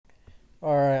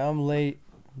Alright, I'm late,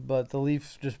 but the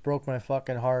Leafs just broke my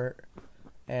fucking heart.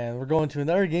 And we're going to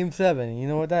another game 7. You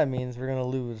know what that means? We're going to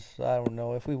lose. I don't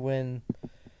know. If we win,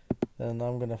 then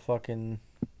I'm going to fucking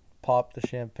pop the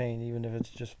champagne, even if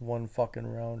it's just one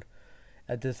fucking round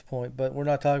at this point. But we're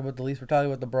not talking about the Leafs. We're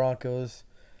talking about the Broncos,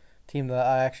 team that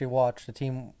I actually watched. The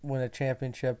team win a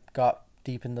championship, got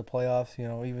deep in the playoffs.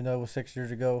 Even though it was 6 years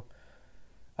ago,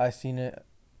 I seen it.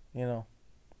 You know.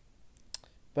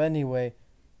 But anyway,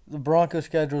 the Broncos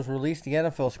schedule was released. The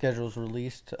NFL schedule was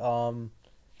released.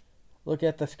 Look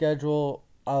at the schedule.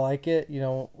 I like it.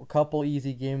 A couple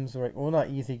easy games. Right? Well, not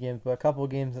easy games, but a couple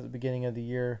games at the beginning of the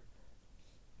year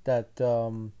that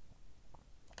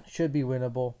should be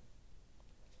winnable.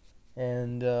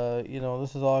 And,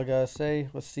 this is all I got to say.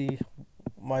 Let's see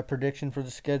my prediction for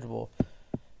the schedule.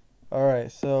 All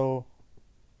right, so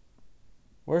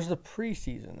where's the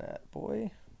preseason at,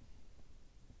 boy?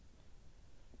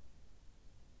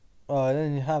 Oh, I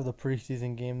didn't have the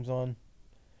preseason games on.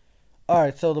 All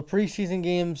right, so the preseason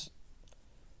games,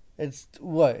 it's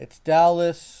what? It's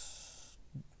Dallas,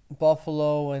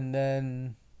 Buffalo, and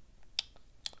then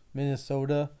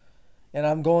Minnesota. And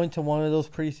I'm going to one of those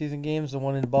preseason games, the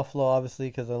one in Buffalo, obviously,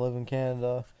 because I live in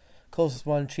Canada. Closest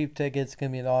one, cheap tickets,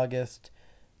 going to be in August.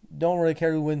 Don't really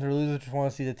care who wins or loses, just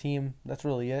want to see the team. That's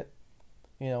really it.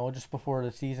 Just before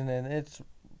the season. And it's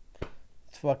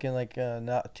fucking like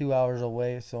not 2 hours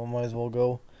away, so I might as well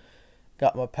go.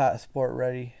 Got my passport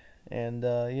ready. And,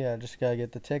 just got to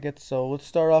get the tickets. So let's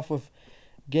start off with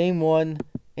Game 1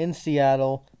 in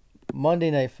Seattle,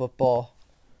 Monday Night Football.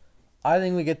 I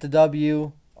think we get the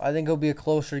W. I think it'll be a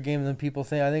closer game than people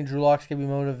think. I think Drew Lock's going to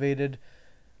be motivated.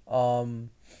 Noah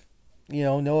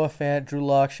Fant, Drew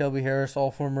Lock, Shelby Harris, all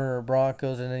former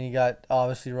Broncos. And then you got,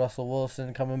 obviously, Russell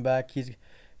Wilson coming back. He's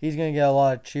going to get a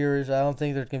lot of cheers. I don't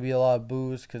think there's going to be a lot of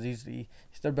boos because he's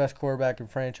their best quarterback in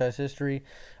franchise history.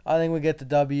 I think we get the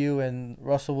W, and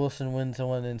Russell Wilson wins the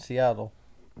one in Seattle.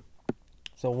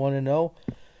 So 1-0.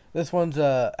 This one's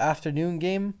a afternoon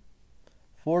game,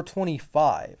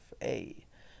 4:25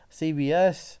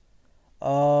 CBS.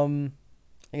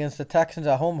 Against the Texans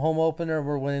at home opener.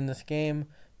 We're winning this game.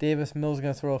 Davis Mills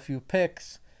going to throw a few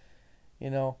picks.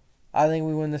 I think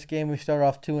we win this game. We start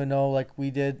off 2-0 like we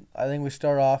did. I think we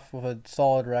start off with a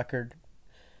solid record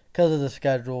because of the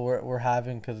schedule we're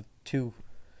having, because two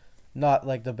not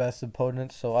like the best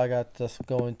opponents. So I got this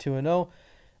going 2-0.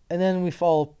 And then we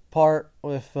fall apart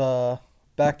with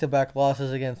back-to-back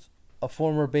losses against a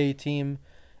former Bay team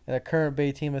and a current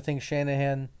Bay team. I think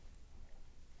Shanahan,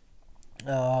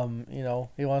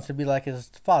 he wants to be like his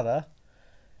father.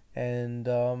 And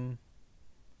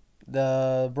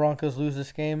the Broncos lose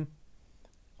this game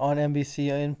on NBC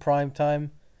in prime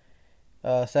time.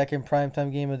 Second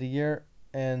primetime game of the year.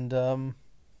 And,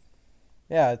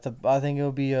 I think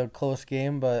it'll be a close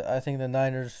game, but I think the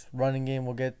Niners' running game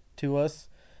will get to us.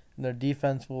 And their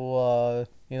defense will,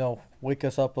 wake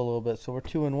us up a little bit. So we're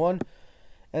 2-1.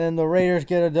 And then the Raiders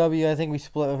get a W. I think we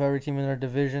split with every team in our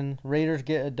division. Raiders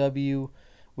get a W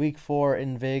week 4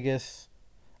 in Vegas.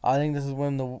 I think this is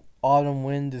when the autumn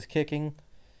wind is kicking.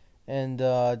 And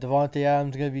Devontae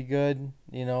Adams is going to be good.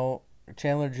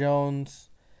 Chandler Jones.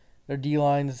 Their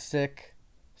D-line is sick.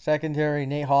 Secondary,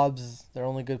 Nate Hobbs is their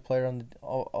only good player on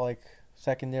the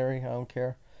secondary. I don't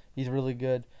care. He's really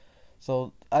good.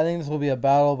 So I think this will be a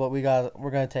battle, but we're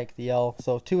going to take the L.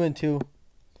 So 2-2.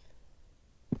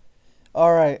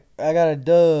 All right, I got a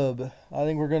dub. I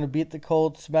think we're going to beat the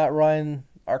Colts. Matt Ryan,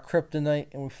 our kryptonite,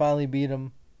 and we finally beat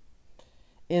him.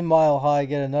 In Mile High,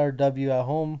 get another W at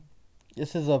home.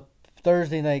 This is a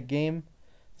Thursday night game.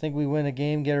 I think we win a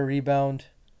game, get a rebound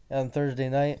on Thursday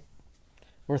night.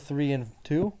 We're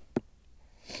 3-2.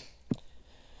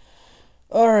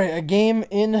 All right, a game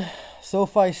in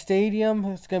SoFi Stadium.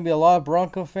 It's going to be a lot of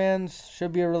Bronco fans.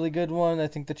 Should be a really good one. I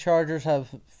think the Chargers have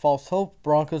false hope.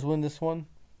 Broncos win this one.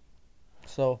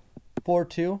 So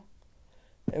 4-2.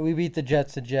 And we beat the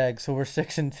Jets and Jags, so we're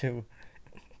 6-2.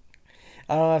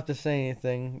 I don't have to say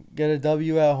anything. Get a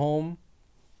W at home.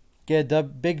 Get a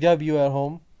big W at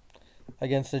home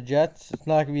against the Jets. It's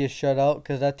not going to be a shutout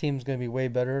because that team's going to be way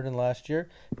better than last year.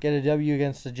 Get a W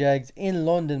against the Jags in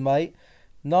London, mate.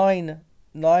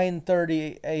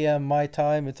 9:30 a.m. my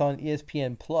time. It's on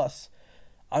ESPN Plus.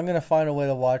 I'm going to find a way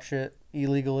to watch it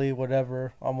illegally,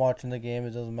 whatever. I'm watching the game. It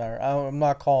doesn't matter. I'm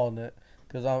not calling it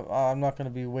because I'm not going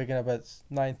to be waking up at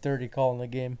 9:30 calling the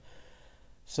game.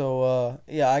 So,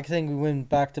 I think we win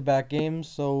back-to-back games.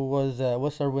 So,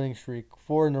 what's our winning streak?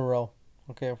 4 in a row.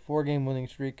 Okay, a 4-game winning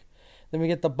streak. Then we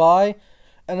get the bye.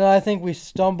 And then I think we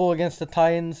stumble against the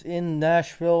Titans in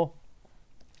Nashville.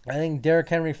 I think Derrick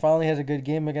Henry finally has a good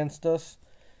game against us.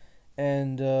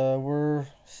 and we're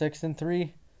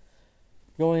 6-3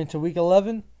 going into week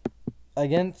 11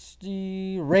 against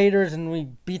the Raiders, and we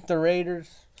beat the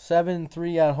Raiders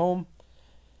 7-3 at home.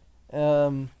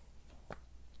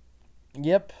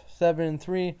 Yep,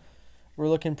 7-3. We're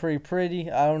looking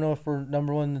pretty. I don't know if we're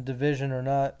number one in the division or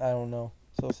not. I don't know.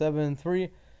 So 7-3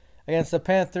 against the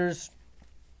Panthers.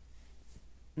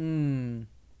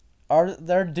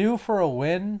 They're due for a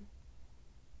win,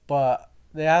 but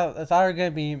it's either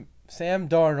gonna be Sam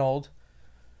Darnold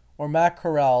or Matt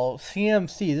Corral.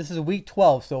 CMC. This is week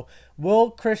 12. So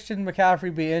will Christian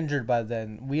McCaffrey be injured by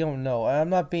then? We don't know. I'm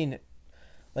not being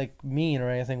like mean or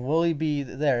anything. Will he be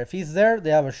there? If he's there,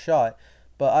 they have a shot.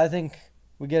 But I think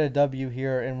we get a W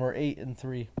here, and we're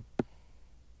 8-3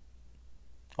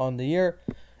 on the year.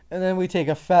 And then we take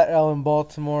a fat L in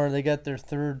Baltimore. They get their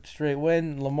third straight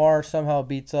win. Lamar somehow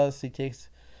beats us. He takes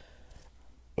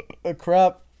a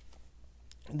crap.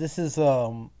 This is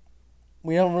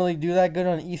we don't really do that good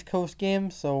on East Coast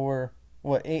games, so we're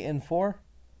 8-4,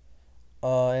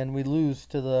 and we lose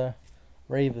to the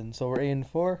Ravens, so we're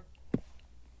 8-4.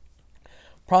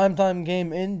 Primetime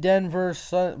game in Denver,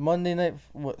 Sunday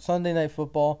night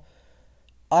football.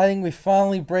 I think we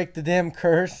finally break the damn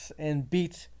curse and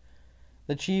beat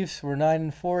the Chiefs. We're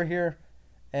 9-4 here,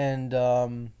 and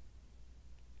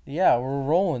yeah, we're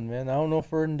rolling, man. I don't know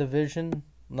if we're in division,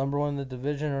 number one in the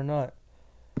division or not.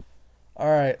 All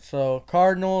right, so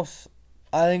Cardinals.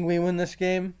 I think we win this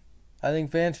game. I think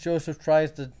Vance Joseph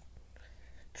tries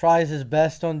his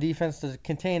best on defense to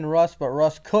contain Russ, but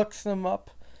Russ cooks them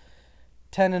up.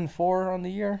 10-4 on the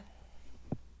year.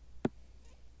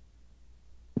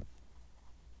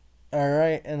 All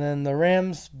right, and then the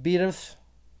Rams beat us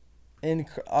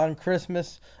on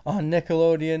Christmas on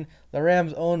Nickelodeon. The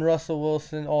Rams own Russell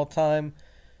Wilson all time.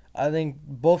 I think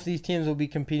both these teams will be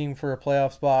competing for a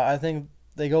playoff spot. I think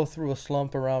they go through a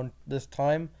slump around this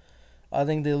time. I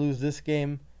think they lose this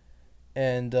game,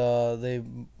 and they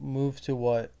move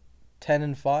to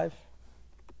 10-5?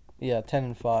 Yeah,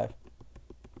 10-5.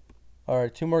 All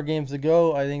right, 2 more games to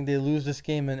go. I think they lose this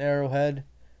game in Arrowhead,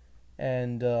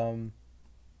 and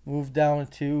move down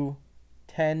to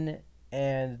 10-6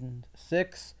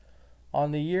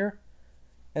 on the year.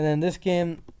 And then this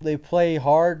game, they play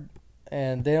hard,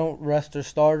 and they don't rest their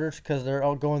starters because they're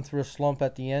all going through a slump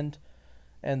at the end.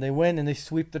 And they win, and they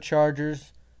sweep the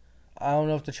Chargers. I don't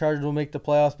know if the Chargers will make the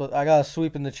playoffs, but I got to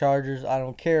sweep in the Chargers. I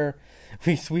don't care.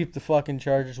 We sweep the fucking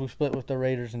Chargers. We split with the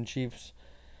Raiders and Chiefs,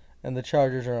 and the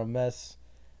Chargers are a mess.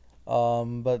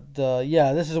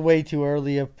 Yeah, this is way too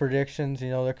early of predictions.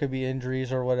 There could be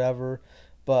injuries or whatever.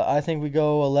 But I think we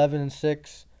go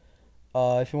 11-6.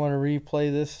 If you want to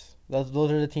replay this,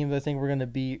 those are the teams I think we're going to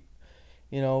beat.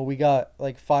 We got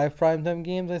like 5 primetime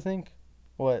games, I think.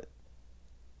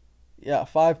 Yeah,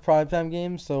 5 primetime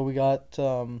games. So we got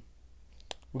the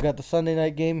Sunday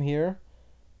night game here.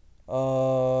 We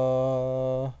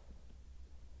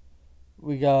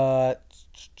got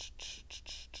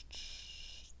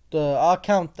I'll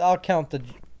count the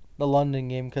London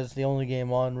game because it's the only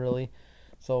game on really.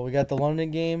 So we got the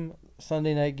London game,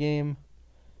 Sunday night game.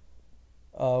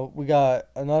 We got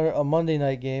a Monday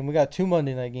night game. We got 2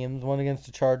 Monday night games. One against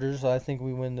the Chargers. I think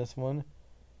we win this one.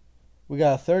 We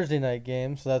got a Thursday night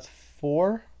game, so that's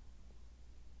 4.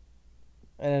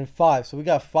 And then 5. So we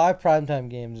got 5 primetime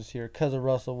games this year because of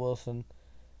Russell Wilson.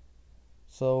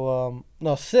 So,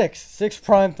 no, 6. 6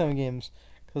 primetime games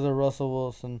because of Russell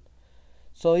Wilson.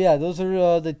 So, yeah, those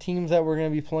are the teams that we're going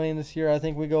to be playing this year. I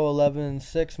think we go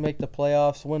 11-6, make the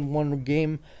playoffs, win 1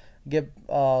 game,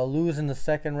 lose in the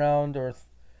second round or,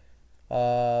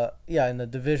 in the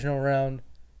divisional round.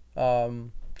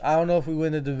 I don't know if we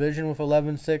win the division with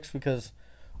 11-6 because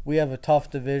we have a tough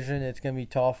division. It's going to be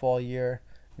tough all year.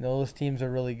 Those teams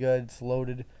are really good. It's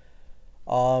loaded.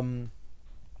 Yeah,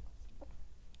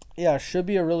 it should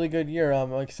be a really good year.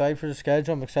 I'm excited for the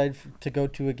schedule. I'm excited to go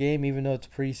to a game, even though it's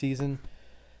preseason.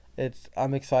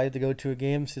 I'm excited to go to a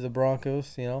game, see the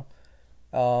Broncos, And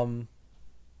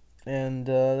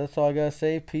that's all I got to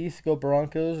say. Peace. Go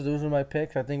Broncos. Those are my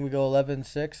picks. I think we go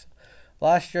 11-6.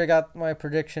 Last year I got my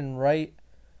prediction right.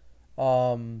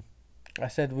 I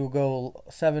said we'll go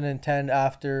 7-10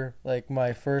 after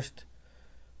my first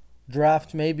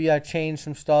draft. Maybe I changed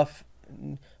some stuff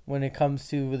when it comes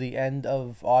to the end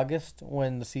of August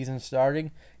when the season's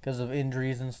starting because of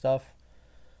injuries and stuff.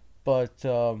 But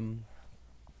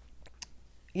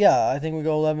I think we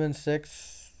go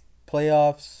 11-6,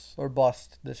 playoffs or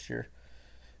bust this year.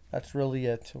 That's really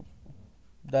it.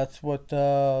 That's what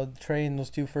trading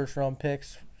those 2 first round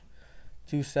picks,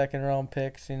 2 second round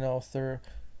picks, Noah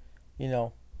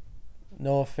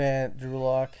Fant, Drew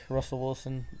Lock, Russell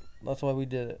Wilson. That's why we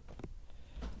did it.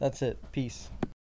 That's it. Peace.